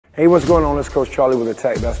Hey, what's going on? It's Coach Charlie with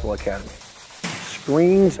Attack Basketball Academy.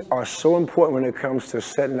 Screens are so important when it comes to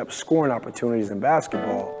setting up scoring opportunities in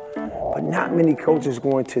basketball, but not many coaches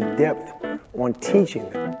go into depth on teaching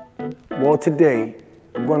them. Well, today,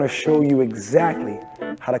 I'm going to show you exactly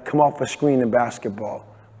how to come off a screen in basketball.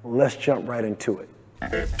 Let's jump right into it.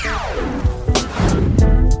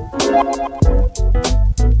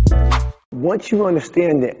 Once you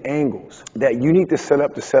understand the angles that you need to set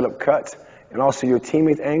up cuts, and also your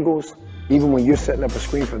teammates' angles, even when you're setting up a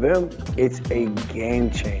screen for them, it's a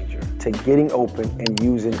game changer to getting open and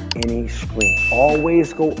using any screen.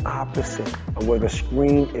 Always go opposite of where the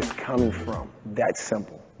screen is coming from. That's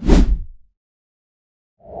simple.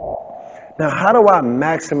 Now, how do I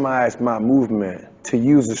maximize my movement to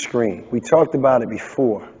use the screen? We talked about it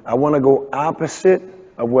before. I want to go opposite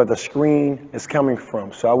of where the screen is coming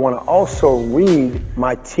from. So I want to also read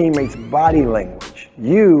my teammate's body language.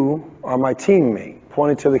 You are my teammate,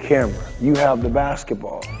 pointing to the camera. You have the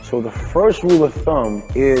basketball. So the first rule of thumb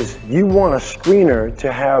is you want a screener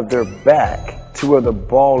to have their back to where the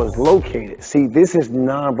ball is located. See, this is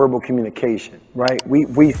nonverbal communication, right?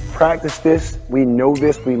 We've practiced this, we know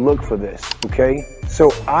this, we look for this, okay?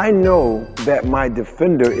 So I know that my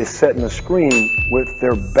defender is setting a screen with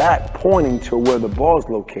their back pointing to where the ball is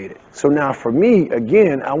located. So now for me,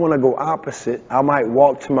 again, I want to go opposite. I might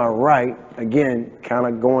walk to my right, again, kind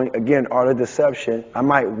of going, again, art of deception. I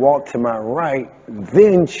might walk to my right,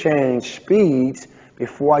 then change speeds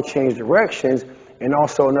before I change directions. And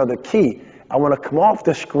also another key, I want to come off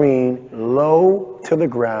the screen low to the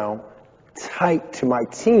ground, tight to my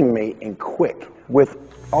teammate, and quick, with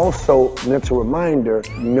also, mental reminder,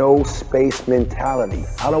 no space mentality.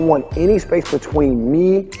 I don't want any space between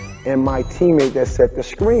me and my teammate that set the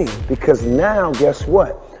screen, because now, guess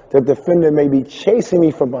what? The defender may be chasing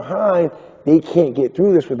me from behind. They can't get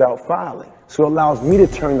through this without fouling. So it allows me to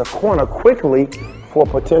turn the corner quickly for a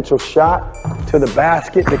potential shot to the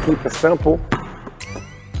basket to keep it simple,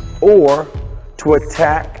 or to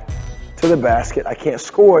attack to the basket. I can't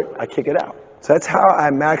score it, I kick it out. So that's how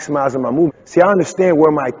I maximize my movement. See, I understand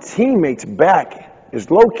where my teammate's back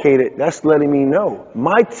is located. That's letting me know.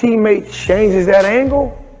 My teammate changes that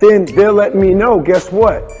angle, then they're letting me know, guess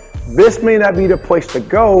what? This may not be the place to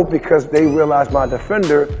go because they realize my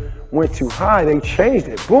defender went too high. They changed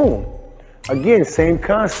it. Boom. Again, same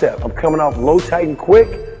concept. I'm coming off low, tight, and quick,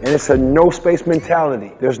 and it's a no space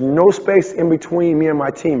mentality. There's no space in between me and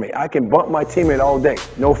my teammate. I can bump my teammate all day.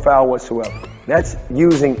 No foul whatsoever. That's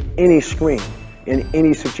using any screen in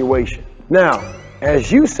any situation. Now,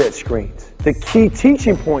 as you set screens, the key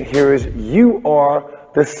teaching point here is you are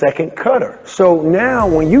the second cutter. So now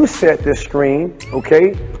when you set this screen,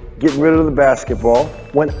 okay, getting rid of the basketball,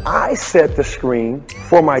 when I set the screen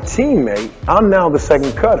for my teammate, I'm now the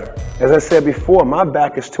second cutter. As I said before, my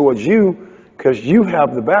back is towards you because you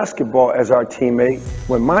have the basketball as our teammate.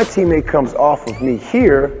 When my teammate comes off of me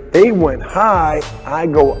here, they went high, I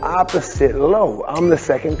go opposite low. I'm the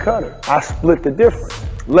second cutter. I split the difference.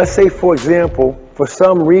 Let's say, for example, for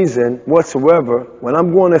some reason whatsoever, when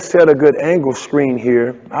I'm going to set a good angle screen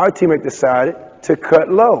here, our teammate decided to cut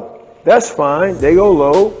low. That's fine. They go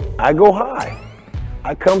low, I go high.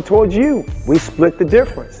 I come towards you. We split the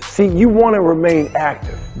difference. See, you want to remain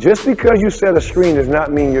active. Just because you set a screen does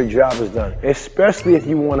not mean your job is done, especially if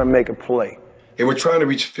you want to make a play. Hey, we're trying to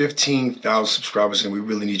reach 15,000 subscribers and we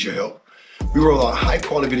really need your help. We roll out high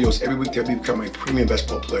quality videos every week to help you become a premium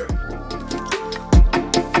basketball player.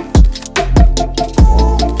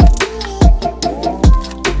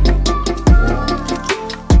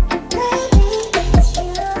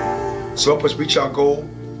 So help us reach our goal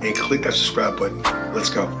and click that subscribe button. Let's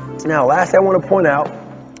go. Now, last I want to point out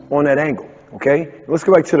on that angle, okay? Let's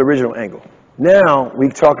go back to the original angle. Now, we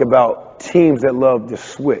talk about teams that love to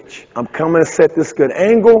switch. I'm coming to set this good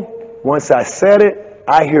angle. Once I set it,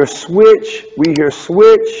 I hear switch, we hear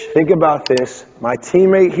switch. Think about this. My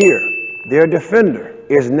teammate here, their defender,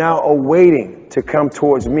 is now awaiting to come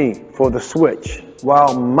towards me for the switch,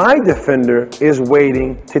 while my defender is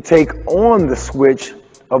waiting to take on the switch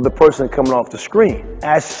of the person coming off the screen.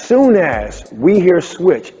 As soon as we hear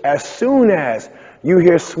switch, as soon as you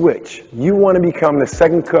hear switch, you want to become the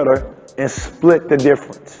second cutter and split the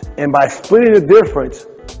difference. And by splitting the difference,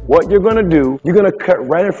 what you're going to do, you're going to cut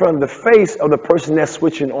right in front of the face of the person that's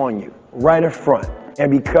switching on you, right in front. And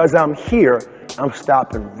because I'm here, I'm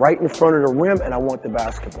stopping right in front of the rim and I want the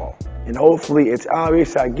basketball. And hopefully it's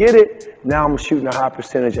obvious I get it. Now I'm shooting a high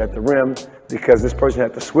percentage at the rim because this person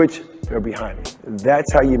had to switch, they're behind me.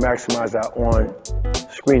 That's how you maximize out on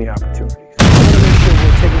screening opportunities. I want to make sure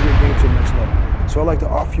we're taking your game to the next level. So I'd like to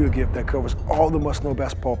offer you a gift that covers all the must-know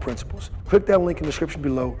basketball principles. Click that link in the description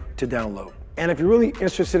below to download. And if you're really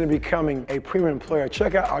interested in becoming a premium player,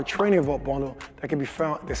 check out our Training Vault bundle that can be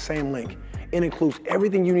found at the same link. It includes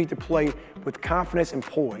everything you need to play with confidence and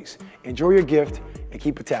poise. Enjoy your gift and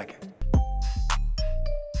keep attacking.